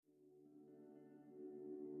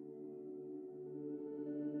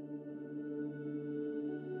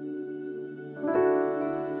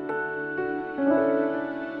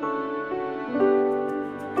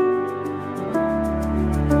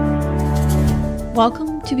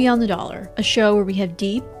Welcome to Beyond the Dollar, a show where we have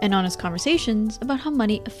deep and honest conversations about how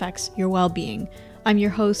money affects your well-being. I'm your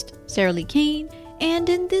host, Sarah Lee Kane, and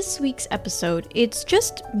in this week's episode, it's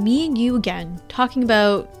just me and you again, talking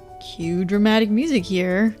about cue dramatic music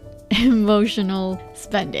here, emotional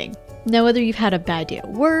spending. Now, whether you've had a bad day at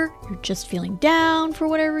work, you're just feeling down for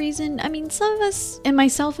whatever reason, some of us, and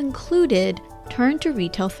myself included, turn to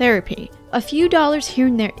retail therapy. A few dollars here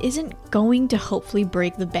and there isn't going to hopefully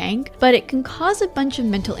break the bank, but it can cause a bunch of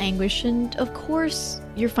mental anguish and, of course,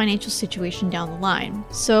 your financial situation down the line.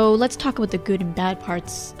 So let's talk about the good and bad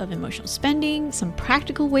parts of emotional spending, some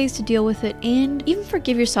practical ways to deal with it, and even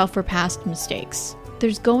forgive yourself for past mistakes.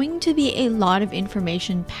 There's going to be a lot of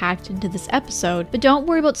information packed into this episode, but don't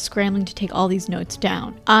worry about scrambling to take all these notes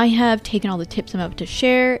down. I have taken all the tips I'm about to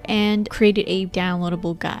share and created a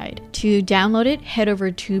downloadable guide. To download it, head over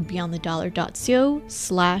to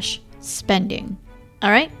beyondthedollar.co/spending. All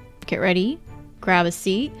right, get ready, grab a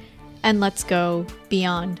seat, and let's go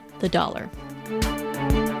beyond the dollar.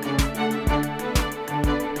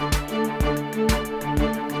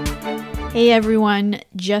 Hey everyone,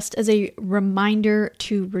 just as a reminder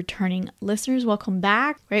to returning listeners, welcome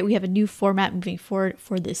back, right? We have a new format moving forward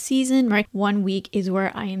for this season, right? 1 week is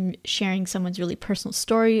where I am sharing someone's really personal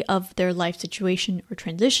story of their life situation or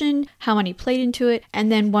transition, how money played into it. And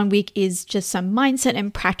then 1 week is just some mindset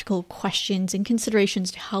and practical questions and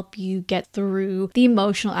considerations to help you get through the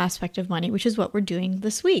emotional aspect of money, which is what we're doing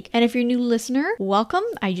this week. And if you're a new listener, welcome.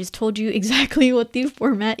 I just told you exactly what the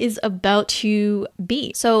format is about to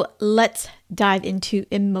be. So let's dive into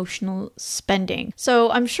emotional spending.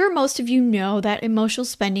 So I'm sure most of you know that emotional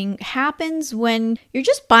spending happens when you're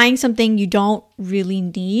just buying something you don't really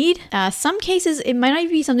need. Some cases, it might not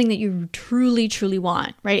be something that you truly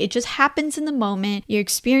want, right? It just happens in the moment. You're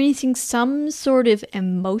experiencing some sort of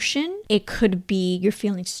emotion. It could be you're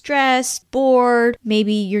feeling stressed, bored.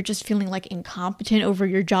 Maybe you're just feeling like incompetent over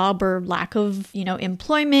your job or lack of,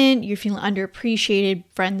 employment. You're feeling underappreciated,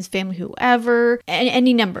 friends, family, whoever, and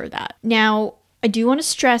any number of that. Now, I do want to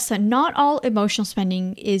stress that not all emotional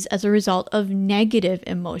spending is as a result of negative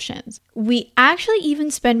emotions. We actually even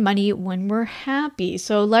spend money when we're happy.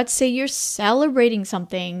 So let's say you're celebrating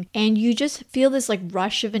something and you just feel this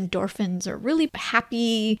rush of endorphins or really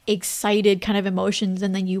happy, excited kind of emotions,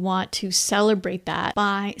 and then you want to celebrate that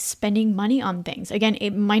by spending money on things. Again,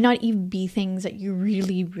 it might not even be things that you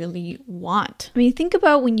really want. Think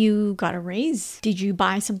about when you got a raise. Did you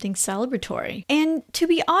buy something celebratory? And to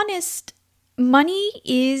be honest, money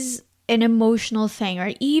is an emotional thing,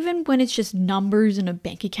 right? Even when it's just numbers in a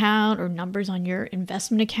bank account or numbers on your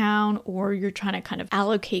investment account, or you're trying to kind of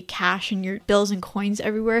allocate cash in your bills and coins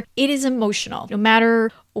everywhere, it is emotional, no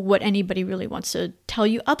matter what anybody really wants to tell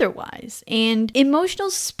you otherwise. And emotional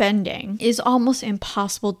spending is almost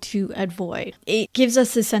impossible to avoid. It gives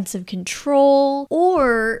us a sense of control,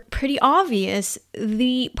 or pretty obvious,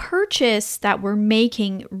 the purchase that we're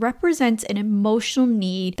making represents an emotional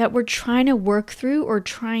need that we're trying to work through or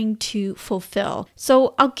trying to fulfill.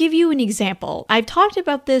 So I'll give you an example. I've talked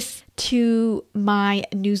about this to my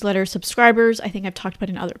newsletter subscribers. I think I've talked about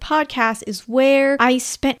in other podcasts, is where I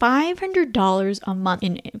spent $500 a month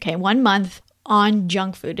in 1 month on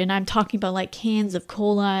junk food. And I'm talking about cans of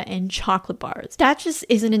cola and chocolate bars. That just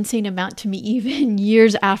is an insane amount to me even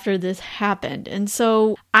years after this happened. And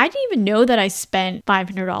so I didn't even know that I spent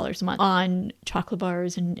 $500 a month on chocolate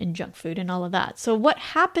bars and junk food and all of that. So what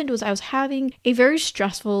happened was I was having a very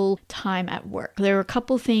stressful time at work. There were a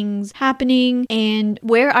couple things happening, and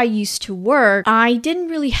where I used to work, I didn't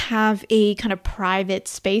really have a kind of private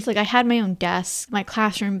space. I had my own desk, my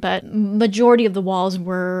classroom, but majority of the walls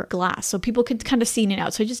were glass. So people could kind of see in and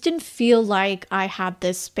out. So I just didn't feel like I had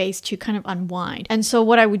this space to kind of unwind. And so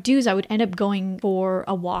what I would do is I would end up going for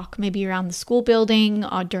a walk, maybe around the school building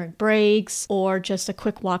during breaks, or just a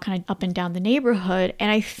quick walk kind of up and down the neighborhood.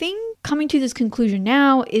 And I think coming to this conclusion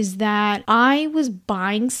now is that I was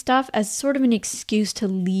buying stuff as sort of an excuse to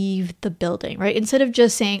leave the building, right? Instead of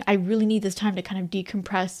just saying, I really need this time to kind of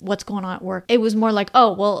decompress what's going on at work. It was more like,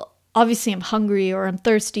 oh, well, obviously I'm hungry or I'm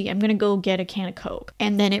thirsty. I'm going to go get a can of Coke.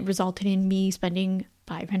 And then it resulted in me spending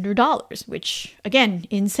 $500, which again,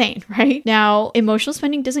 insane, right? Now, emotional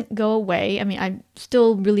spending doesn't go away. I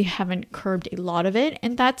still really haven't curbed a lot of it,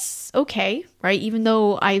 and that's okay, right? Even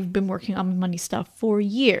though I've been working on money stuff for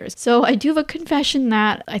years. So I do have a confession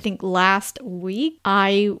that I think last week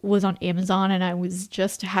I was on Amazon and I was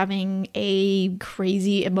just having a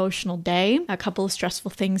crazy emotional day, a couple of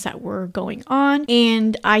stressful things that were going on.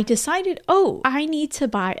 And I decided, I need to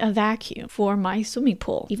buy a vacuum for my swimming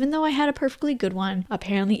pool. Even though I had a perfectly good one, a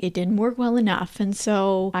apparently it didn't work well enough. And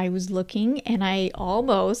so I was looking and I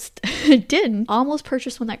almost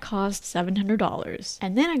purchase one that cost $700.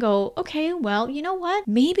 And then I go, okay, well, you know what?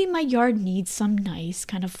 Maybe my yard needs some nice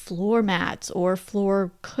kind of floor mats or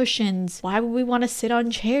floor cushions. Why would we want to sit on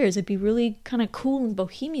chairs? It'd be really kind of cool and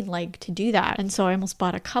bohemian-like to do that. And so I almost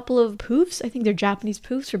bought a couple of poofs. I think they're Japanese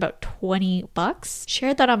poofs for about $20.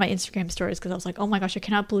 Shared that on my Instagram stories because I was like, oh my gosh, I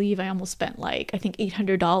cannot believe I almost spent like, I think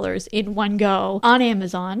 $800 in one go on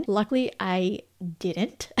Amazon. Luckily, I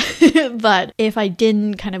didn't. But if I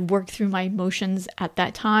didn't kind of work through my emotions at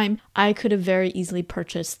that time, I could have very easily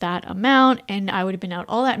purchased that amount and I would have been out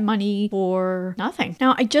all that money for nothing.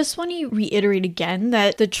 Now, I just want to reiterate again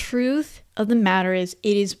that the truth of the matter is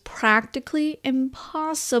it is practically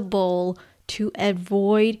impossible to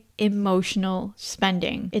avoid emotional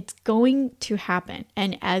spending. It's going to happen.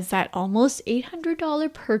 And as that almost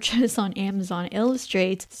 $800 purchase on Amazon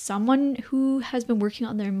illustrates, someone who has been working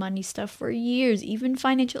on their money stuff for years, even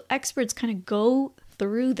financial experts kind of go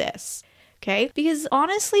through this. Okay? Because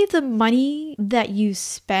honestly, the money that you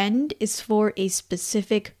spend is for a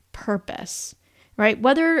specific purpose. Right?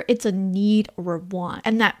 Whether it's a need or a want.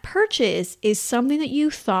 And that purchase is something that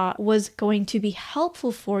you thought was going to be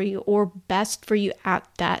helpful for you or best for you at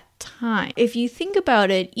that time. If you think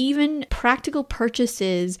about it, even practical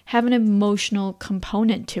purchases have an emotional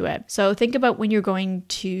component to it. So think about when you're going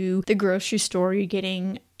to the grocery store, you're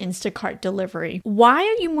getting Instacart delivery. Why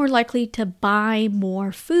are you more likely to buy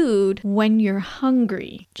more food when you're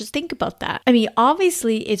hungry? Just think about that. I mean,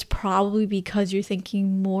 obviously, it's probably because you're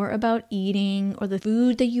thinking more about eating or the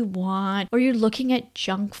food that you want, or you're looking at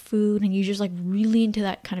junk food and you're just like really into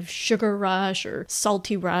that kind of sugar rush or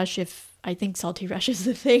salty rush, if I think salty rush is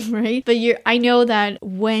the thing, right? But I know that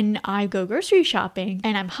when I go grocery shopping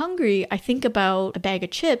and I'm hungry, I think about a bag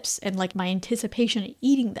of chips and like my anticipation of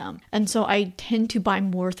eating them. And so I tend to buy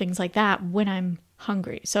more things like that when I'm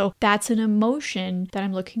hungry. So that's an emotion that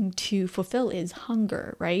I'm looking to fulfill is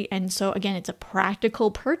hunger, right? And so again, it's a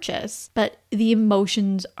practical purchase, but the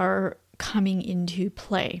emotions are coming into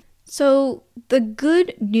play. So the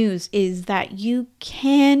good news is that you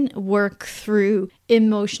can work through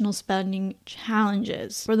emotional spending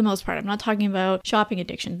challenges for the most part. I'm not talking about shopping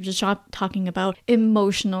addiction, I'm just talking about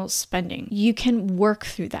emotional spending. You can work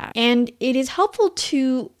through that. And it is helpful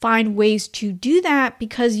to find ways to do that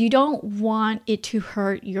because you don't want it to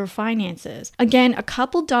hurt your finances. Again, a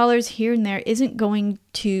couple dollars here and there isn't going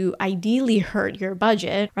to ideally hurt your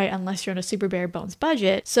budget, right? Unless you're on a super bare bones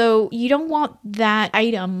budget. So you don't want that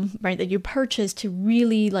item, right, that you purchase to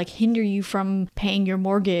really like hinder you from paying your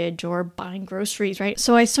mortgage or buying groceries, right?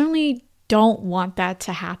 So I certainly don't want that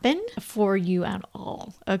to happen for you at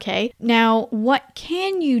all, okay? Now, what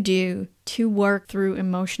can you do to work through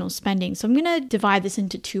emotional spending? So I'm going to divide this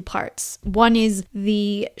into two parts. One is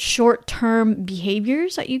the short-term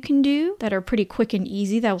behaviors that you can do that are pretty quick and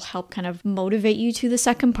easy that will help kind of motivate you to the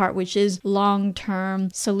second part, which is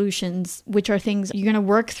long-term solutions, which are things you're going to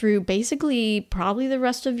work through basically probably the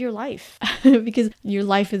rest of your life because your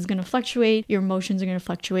life is going to fluctuate, your emotions are going to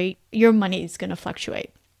fluctuate, your money is going to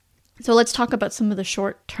fluctuate. So let's talk about some of the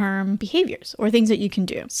short-term behaviors or things that you can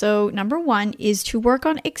do. So number one is to work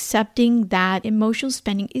on accepting that emotional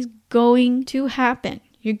spending is going to happen.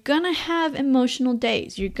 You're gonna have emotional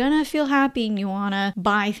days. You're gonna feel happy and you wanna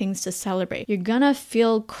buy things to celebrate. You're gonna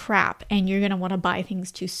feel crap and you're gonna wanna buy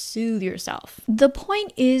things to soothe yourself. The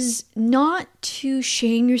point is not to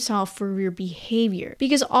shame yourself for your behavior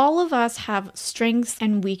because all of us have strengths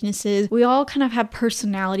and weaknesses. We all kind of have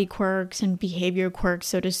personality quirks and behavior quirks,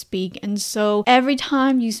 so to speak. And so every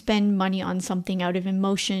time you spend money on something out of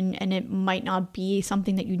emotion and it might not be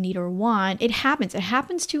something that you need or want, it happens. It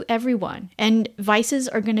happens to everyone. And vices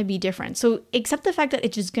are going to be different. So accept the fact that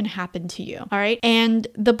it's just going to happen to you. All right. And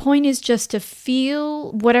the point is just to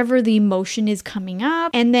feel whatever the emotion is coming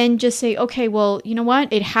up and then just say, okay, well, you know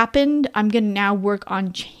what? It happened. I'm going to now work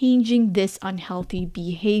on changing this unhealthy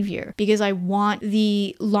behavior because I want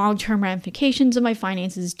the long-term ramifications of my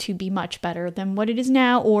finances to be much better than what it is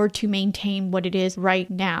now or to maintain what it is right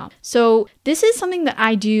now. So this is something that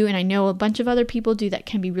I do and I know a bunch of other people do that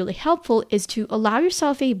can be really helpful is to allow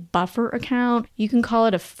yourself a buffer account. You can call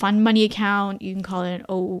it a fun money account. You can call it an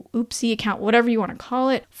oopsie account, whatever you want to call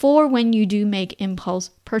it, for when you do make impulse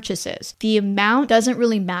purchases. The amount doesn't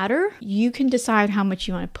really matter. You can decide how much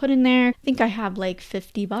you want to put in there. I think I have like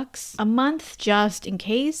 $50 a month just in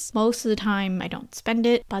case. Most of the time I don't spend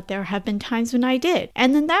it, but there have been times when I did.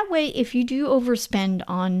 And then that way, if you do overspend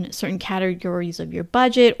on certain categories of your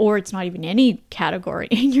budget, or it's not even any category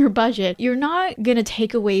in your budget, you're not going to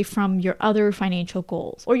take away from your other financial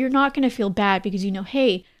goals, or you're not going to feel bad because you know,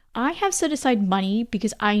 hey, I have set aside money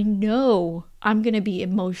because I know I'm going to be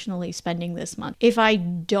emotionally spending this month. If I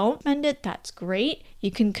don't spend it, that's great.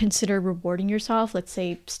 You can consider rewarding yourself. Let's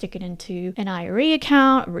say stick it into an IRA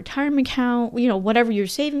account, a retirement account, whatever you're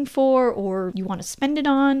saving for or you want to spend it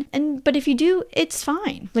on. But if you do, it's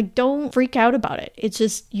fine. Like, don't freak out about it. It's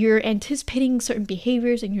just you're anticipating certain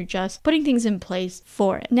behaviors and you're just putting things in place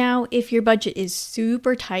for it. Now, if your budget is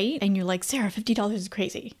super tight and you're like, Sarah, $50 is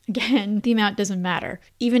crazy. Again, the amount doesn't matter.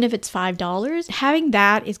 Even if it's $5, having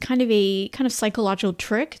that is kind of psychological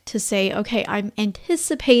trick to say, okay, I'm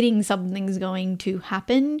anticipating something's going to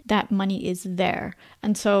happen. That money is there.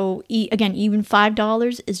 And so again, even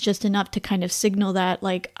 $5 is just enough to kind of signal that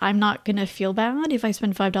like, I'm not going to feel bad if I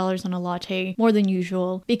spend $5 on a latte more than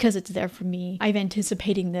usual because it's there for me. I'm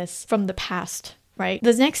anticipating this from the past. Right?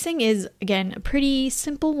 The next thing is, again, a pretty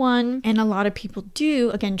simple one, and a lot of people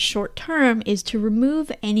do, again, short term, is to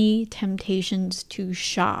remove any temptations to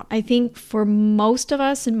shop. I think for most of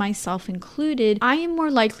us, and myself included, I am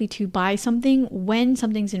more likely to buy something when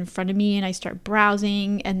something's in front of me and I start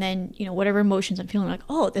browsing, and then, whatever emotions I'm feeling, like,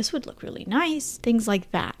 oh, this would look really nice, things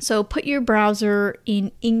like that. So put your browser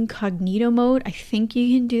in incognito mode. I think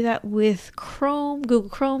you can do that with Chrome, Google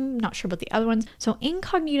Chrome, not sure about the other ones. So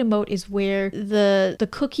incognito mode is where the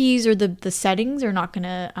cookies or the settings are not going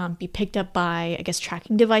to be picked up by, I guess,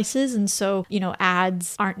 tracking devices. And so,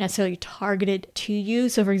 ads aren't necessarily targeted to you.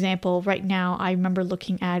 So for example, right now, I remember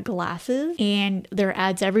looking at glasses and there are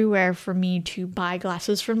ads everywhere for me to buy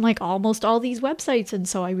glasses from like almost all these websites. And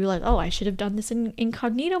so I realized, oh, I should have done this in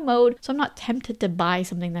incognito mode. So I'm not tempted to buy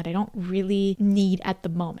something that I don't really need at the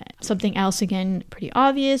moment. Something else, again, pretty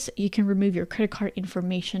obvious, you can remove your credit card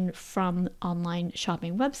information from online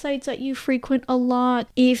shopping websites that you frequent a lot.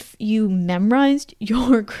 If you memorized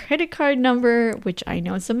your credit card number, which I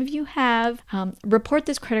know some of you have, report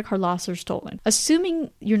this credit card lost or stolen. Assuming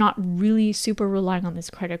you're not really super relying on this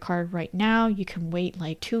credit card right now, you can wait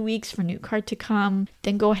like 2 weeks for a new card to come,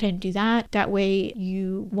 then go ahead and do that. That way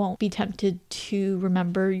you won't be tempted to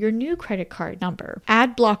remember your new credit card number.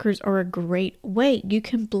 Ad blockers are a great way. You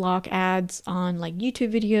can block ads on like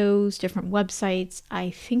YouTube videos, different websites.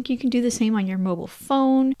 I think you can do the same on your mobile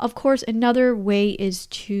phone. Of course, another way is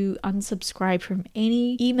to unsubscribe from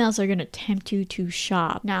any emails that are going to tempt you to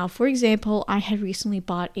shop. Now, for example, I had recently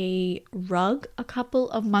bought a rug a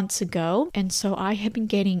couple of months ago, and so I have been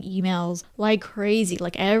getting emails like crazy,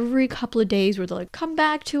 like every couple of days where they're like, come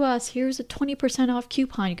back to us, here's a 20% off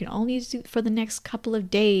coupon, you can only use it for the next couple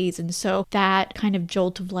of days. And so that kind of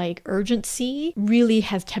jolt of like urgency really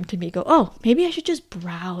has tempted me to go, oh, maybe I should just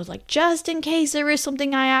browse, like just in case there is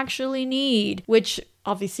something I actually need, which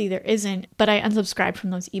obviously there isn't, but I unsubscribed from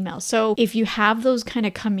those emails. So if you have those kind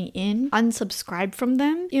of coming in, unsubscribe from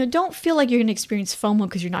them. Don't feel like you're going to experience FOMO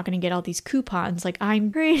because you're not going to get all these coupons. Like,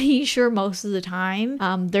 I'm pretty sure most of the time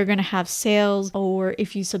they're going to have sales, or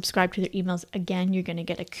if you subscribe to their emails, again, you're going to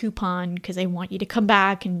get a coupon because they want you to come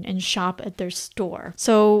back and shop at their store.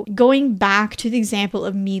 So going back to the example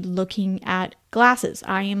of me looking at glasses.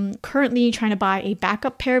 I am currently trying to buy a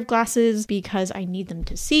backup pair of glasses because I need them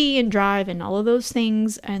to see and drive and all of those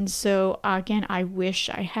things. And so again, I wish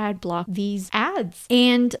I had blocked these ads.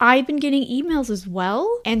 And I've been getting emails as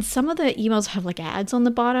well. And some of the emails have like ads on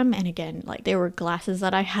the bottom. And again, like they were glasses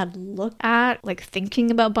that I had looked at, like thinking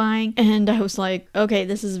about buying. And I was like, okay,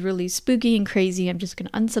 this is really spooky and crazy. I'm just going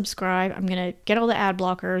to unsubscribe. I'm going to get all the ad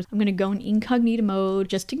blockers. I'm going to go in incognito mode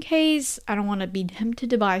just in case. I don't want to be tempted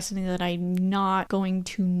to buy something that I'm not going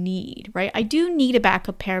to need, right? I do need a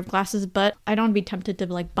backup pair of glasses, but I don't want to be tempted to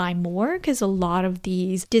like buy more because a lot of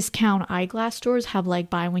these discount eyeglass stores have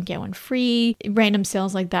like buy one, get one free, random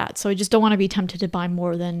sales like that. So I just don't want to be tempted to buy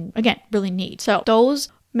more than, again, really need. So those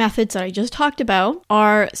methods that I just talked about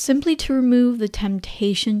are simply to remove the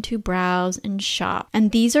temptation to browse and shop.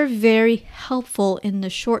 And these are very helpful in the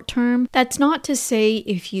short term. That's not to say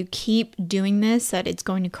if you keep doing this that it's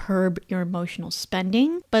going to curb your emotional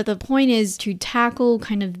spending, but the point is to tackle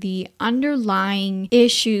kind of the underlying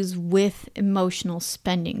issues with emotional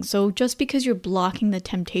spending. So just because you're blocking the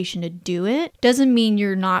temptation to do it doesn't mean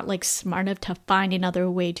you're not like smart enough to find another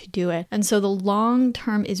way to do it. And so the long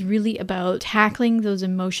term is really about tackling those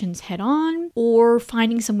emotions head on, or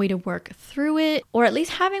finding some way to work through it, or at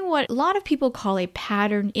least having what a lot of people call a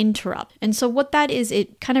pattern interrupt. And so what that is,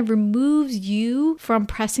 it kind of removes you from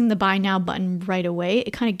pressing the buy now button right away.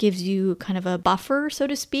 It kind of gives you kind of a buffer, so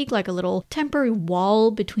to speak, like a little temporary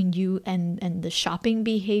wall between you and the shopping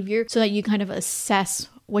behavior, so that you kind of assess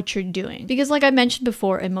what you're doing. Because like I mentioned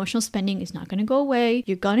before, emotional spending is not going to go away.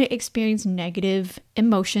 You're going to experience negative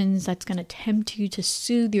emotions that's going to tempt you to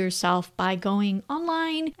soothe yourself by going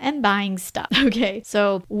online and buying stuff. Okay,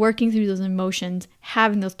 so working through those emotions,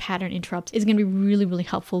 having those pattern interrupts is going to be really, really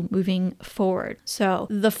helpful moving forward. So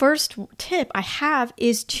the first tip I have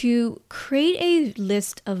is to create a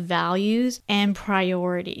list of values and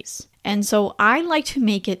priorities. And so I like to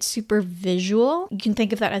make it super visual. You can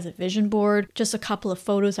think of that as a vision board, just a couple of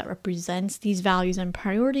photos that represents these values and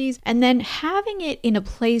priorities, and then having it in a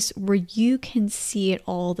place where you can see it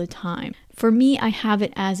all the time. For me, I have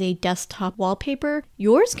it as a desktop wallpaper.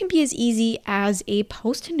 Yours can be as easy as a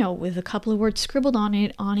post-it note with a couple of words scribbled on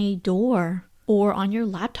it on a door, or on your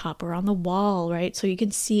laptop or on the wall, right? So you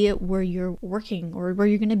can see it where you're working or where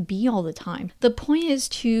you're going to be all the time. The point is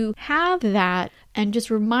to have that and just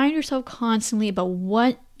remind yourself constantly about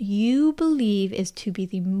what you believe is to be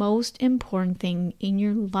the most important thing in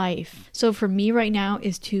your life. So for me right now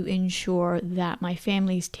is to ensure that my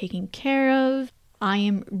family is taken care of. I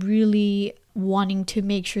am really wanting to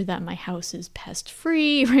make sure that my house is pest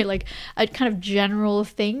free, right? Like a kind of general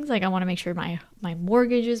things. Like I want to make sure my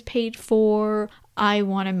mortgage is paid for. I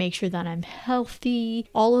want to make sure that I'm healthy,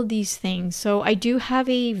 all of these things. So I do have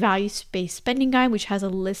a values-based spending guide, which has a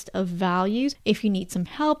list of values. If you need some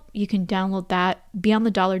help, you can download that,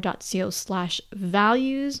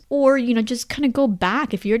 beyondthedollar.co/values, or, just kind of go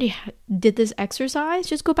back. If you already did this exercise,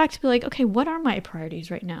 just go back to be like, okay, what are my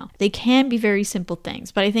priorities right now? They can be very simple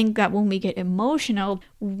things, but I think that when we get emotional,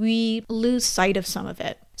 we lose sight of some of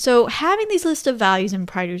it. So having these lists of values and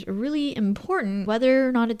priorities are really important, whether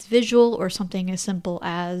or not it's visual or something as simple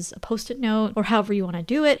as a post-it note or however you want to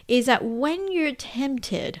do it, is that when you're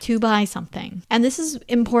tempted to buy something, and this is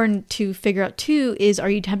important to figure out too, is are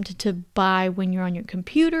you tempted to buy when you're on your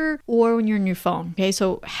computer or when you're on your phone? Okay,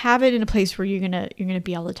 so have it in a place where you're gonna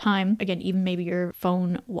be all the time. Again, even maybe your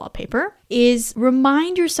phone wallpaper. Is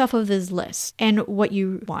remind yourself of this list and what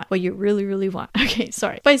you want, what you really, really want. Okay,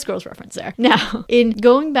 sorry, Spice Girls reference there. Now, in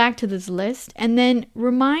going back to this list and then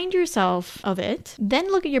remind yourself of it, then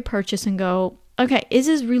look at your purchase and go, okay, is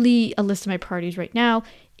this really a list of my priorities right now?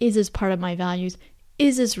 Is this part of my values?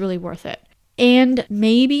 Is this really worth it? And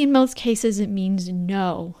maybe in most cases it means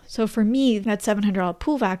no. So for me, that $700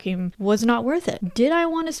 pool vacuum was not worth it. Did I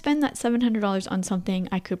want to spend that $700 on something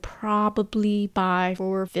I could probably buy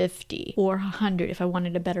for $50 or $100 if I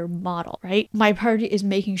wanted a better model, right? My priority is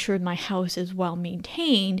making sure my house is well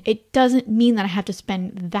maintained. It doesn't mean that I have to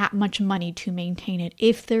spend that much money to maintain it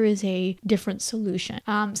if there is a different solution.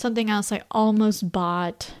 Something else I almost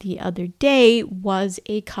bought the other day was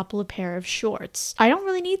a couple of pair of shorts. I don't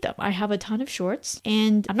really need them. I have a ton of shorts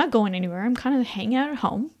and I'm not going anywhere. I'm kind of hanging out at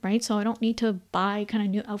home, right? So I don't need to buy kind of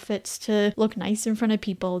new outfits to look nice in front of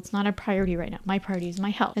people. It's not a priority right now. My priority is my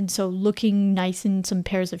health. And so looking nice in some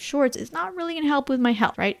pairs of shorts is not really going to help with my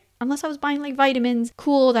health, right? Unless I was buying like vitamins,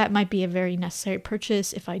 cool, that might be a very necessary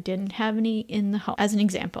purchase if I didn't have any in the home, as an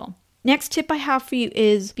example. Next tip I have for you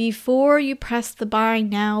is before you press the buy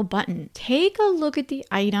now button, take a look at the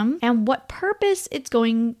item and what purpose it's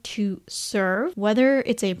going to serve, whether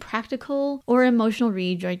it's a practical or emotional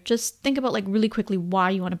read, right? Just think about like really quickly why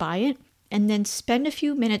you want to buy it. And then spend a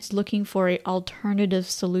few minutes looking for an alternative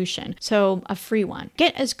solution. So a free one.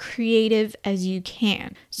 Get as creative as you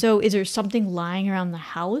can. So is there something lying around the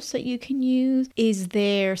house that you can use? Is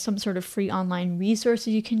there some sort of free online resource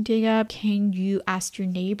that you can dig up? Can you ask your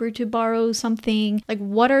neighbor to borrow something? Like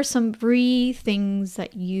what are some free things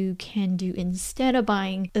that you can do instead of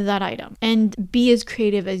buying that item? And be as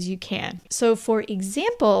creative as you can. So for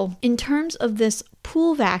example, in terms of this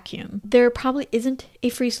pool vacuum, there probably isn't a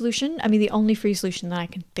free solution. I mean, the only free solution that I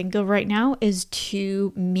can think of right now is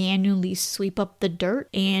to manually sweep up the dirt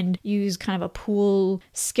and use kind of a pool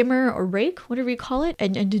skimmer or rake, whatever you call it,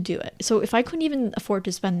 and to do it. So if I couldn't even afford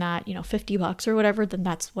to spend that, $50 or whatever, then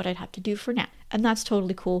that's what I'd have to do for now. And that's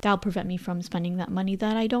totally cool. That'll prevent me from spending that money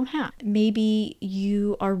that I don't have. Maybe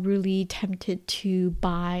you are really tempted to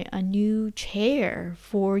buy a new chair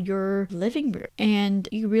for your living room and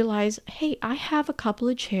you realize, hey, I have a couple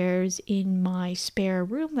of chairs in my spare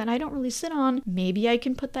room that I don't really sit on. Maybe I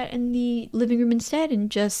can put that in the living room instead and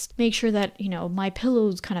just make sure that, my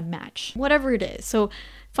pillows kind of match, whatever it is. So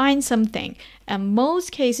find something. In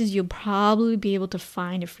most cases, you'll probably be able to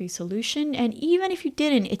find a free solution. And even if you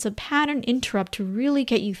didn't, it's a pattern interrupt to really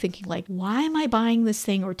get you thinking like, why am I buying this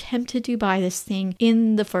thing or tempted to buy this thing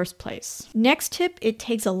in the first place? Next tip, it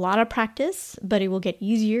takes a lot of practice, but it will get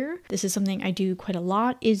easier. This is something I do quite a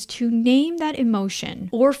lot, is to name that emotion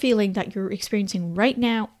or feeling that you're experiencing right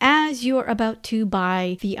now as you're about to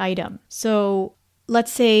buy the item. So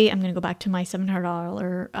let's say I'm going to go back to my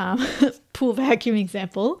 $700 pool vacuum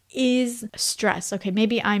example, is stress. Okay,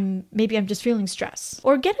 maybe I'm just feeling stress.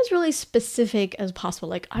 Or get as really specific as possible.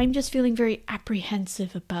 Like, I'm just feeling very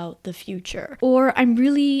apprehensive about the future. Or I'm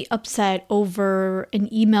really upset over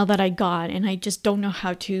an email that I got and I just don't know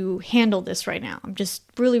how to handle this right now. I'm just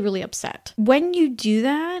really, really upset. When you do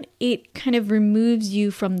that, it kind of removes you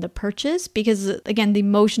from the purchase because, again, the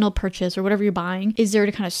emotional purchase or whatever you're buying is there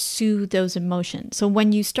to kind of soothe those emotions. So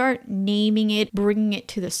when you start naming it, bringing it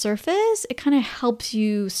to the surface, it kind of helps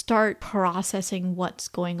you start processing what's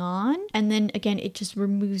going on. And then again, it just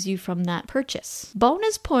removes you from that purchase.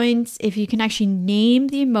 Bonus points if you can actually name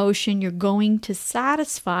the emotion you're going to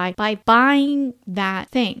satisfy by buying that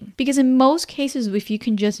thing. Because in most cases, if you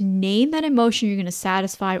can just name that emotion you're going to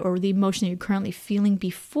satisfy or the emotion that you're currently feeling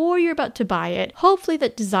before you're about to buy it, hopefully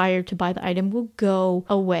that desire to buy the item will go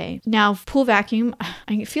away. Now, pool vacuum,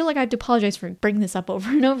 I feel like I have to apologize for bringing this up over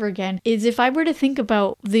and over again, is if I were to think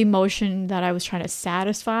about the emotion that I was trying to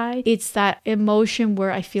satisfy, it's that emotion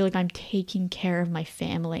where I feel like I'm taking care of my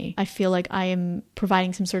family. I feel like I am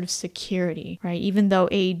providing some sort of security, right? Even though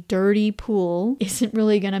a dirty pool isn't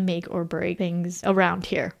really going to make or break things around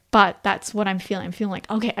here. But that's what I'm feeling. I'm feeling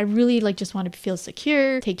like, okay, I really just want to feel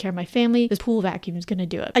secure, take care of my family. This pool vacuum is going to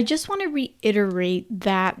do it. I just want to reiterate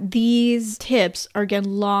that these tips are, again,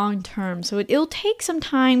 long-term. So it'll take some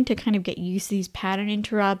time to kind of get used to these pattern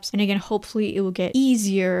interrupts. And again, hopefully it will get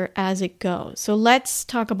easier as it goes. So let's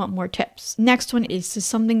talk about more tips. Next one is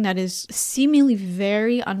something that is seemingly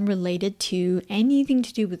very unrelated to anything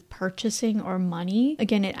to do with purchasing or money.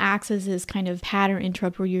 Again, it acts as this kind of pattern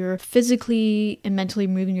interrupt where you're physically and mentally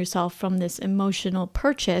moving yourself from this emotional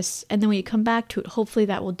purchase, and then when you come back to it, hopefully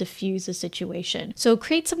that will diffuse the situation. So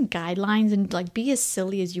create some guidelines and be as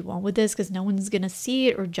silly as you want with this because no one's gonna see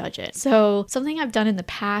it or judge it. So something I've done in the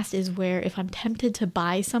past is where if I'm tempted to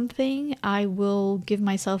buy something, I will give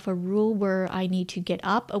myself a rule where I need to get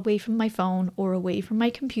up away from my phone or away from my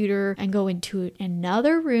computer and go into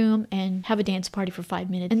another room and have a dance party for 5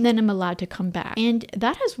 minutes, and then I'm allowed to come back. And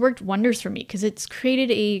that has worked wonders for me because it's created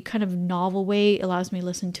a kind of novel way. It allows me to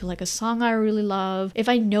listen to a song I really love. If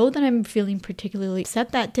I know that I'm feeling particularly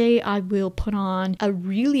upset that day, I will put on a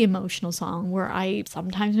really emotional song where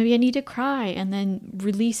sometimes maybe I need to cry, and then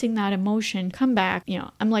releasing that emotion, come back,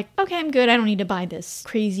 I'm like, okay, I'm good. I don't need to buy this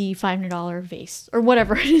crazy $500 vase or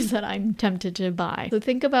whatever it is that I'm tempted to buy. So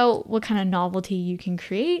think about what kind of novelty you can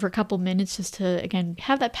create for a couple minutes just to, again,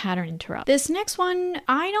 have that pattern interrupt. This next one,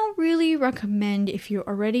 I don't really recommend if you're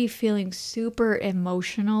already feeling super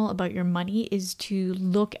emotional about your money, is to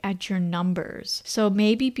look at your numbers. So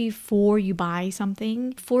maybe before you buy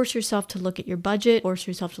something, force yourself to look at your budget, force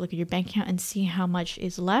yourself to look at your bank account and see how much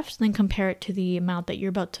is left, then compare it to the amount that you're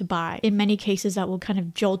about to buy. In many cases, that will kind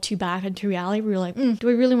of jolt you back into reality where you're like, do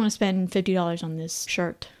I really want to spend $50 on this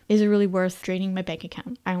shirt? Is it really worth draining my bank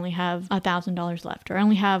account? I only have $1,000 left, or I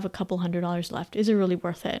only have a couple $100 left. Is it really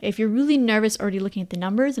worth it? If you're really nervous already looking at the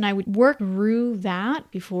numbers, then I would work through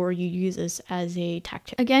that before you use this as a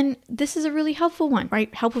tactic. Again, this is a really helpful one,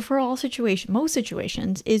 right? Helpful for all situations, most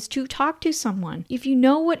situations, is to talk to someone. If you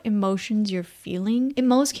know what emotions you're feeling, in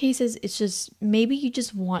most cases, it's just maybe you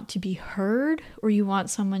just want to be heard, or you want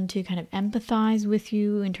someone to kind of empathize with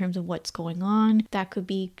you in terms of what's going on. That could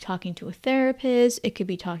be talking to a therapist. It could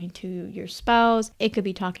be talking to your spouse. It could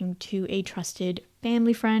be talking to a trusted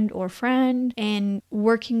family friend or friend and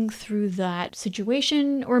working through that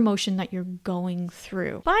situation or emotion that you're going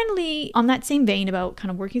through. Finally, on that same vein about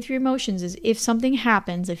kind of working through emotions, is if something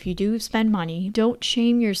happens, if you do spend money, don't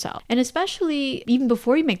shame yourself. And especially even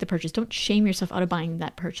before you make the purchase, don't shame yourself out of buying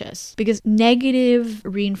that purchase, because negative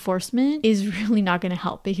reinforcement is really not going to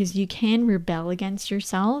help, because you can rebel against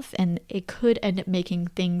yourself and it could end up making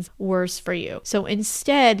things worse for you. So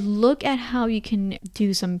instead, look at how you can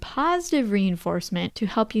do some positive reinforcement to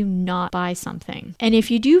help you not buy something. And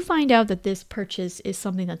if you do find out that this purchase is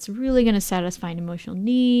something that's really going to satisfy an emotional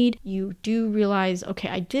need, you do realize, okay,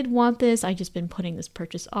 I did want this, I just been putting this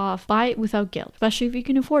purchase off, buy it without guilt. Especially if you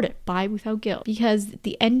can afford it, buy it without guilt. Because at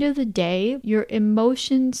the end of the day, your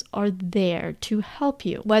emotions are there to help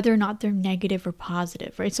you, whether or not they're negative or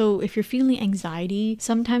positive, right? So if you're feeling anxiety,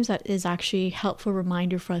 sometimes that is actually a helpful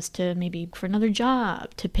reminder for us to maybe for another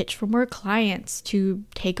job, to pitch for more clients, to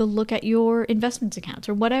take a look at your investment investments accounts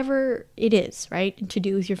or whatever it is, right? To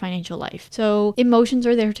do with your financial life. So emotions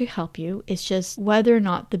are there to help you. It's just whether or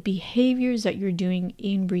not the behaviors that you're doing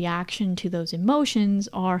in reaction to those emotions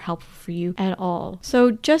are helpful for you at all.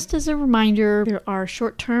 So just as a reminder, there are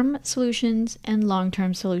short-term solutions and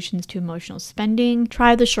long-term solutions to emotional spending.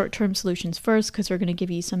 Try the short-term solutions first because they're going to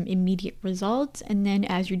give you some immediate results. And then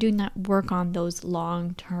as you're doing that, work on those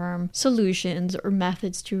long-term solutions or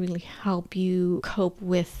methods to really help you cope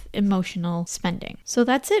with emotional spending. So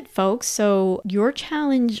that's it, folks. So your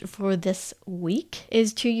challenge for this week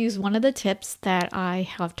is to use one of the tips that I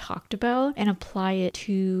have talked about and apply it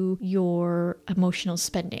to your emotional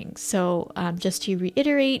spending. So just to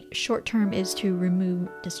reiterate, short term is to remove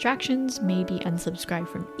distractions, maybe unsubscribe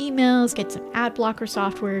from emails, get some ad blocker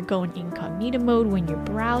software, go in incognito mode when you're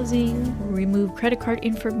browsing, remove credit card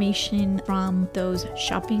information from those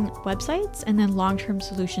shopping websites. And then long-term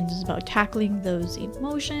solutions is about tackling those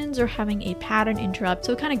emotions or having a pattern interrupt.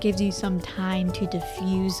 So it kind of gives you some time to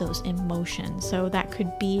diffuse those emotions. So that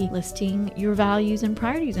could be listing your values and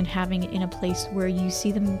priorities and having it in a place where you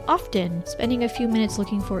see them often. Spending a few minutes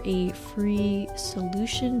looking for a free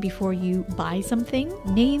solution before you buy something.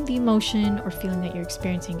 Name the emotion or feeling that you're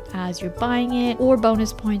experiencing as you're buying it. Or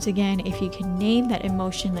bonus points again, if you can name that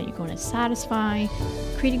emotion that you're going to satisfy.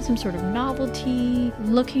 Creating some sort of novelty,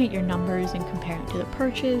 looking at your numbers and comparing to the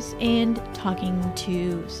purchase, and talking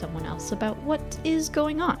to someone else about what is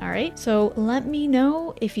going on. All right. So let me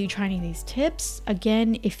know if you try any of these tips.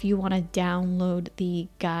 Again, if you want to download the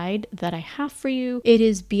guide that I have for you, it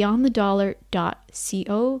is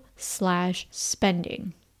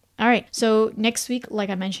beyondthedollar.co/spending. All right, so next week, like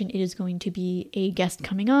I mentioned, it is going to be a guest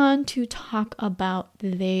coming on to talk about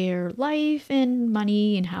their life and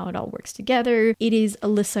money and how it all works together. It is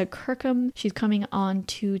Alyssa Kirkham. She's coming on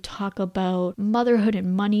to talk about motherhood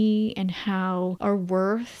and money and how our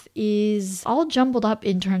worth is all jumbled up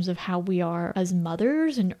in terms of how we are as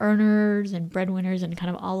mothers and earners and breadwinners and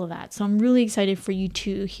kind of all of that. So I'm really excited for you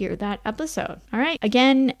to hear that episode. All right,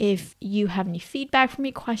 again, if you have any feedback for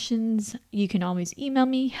me, questions, you can always email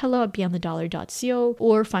me, hello@beyondthedollar.co,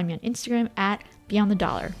 or find me on Instagram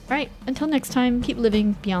 @beyondthedollar. All right, until next time, keep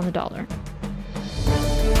living beyond the dollar.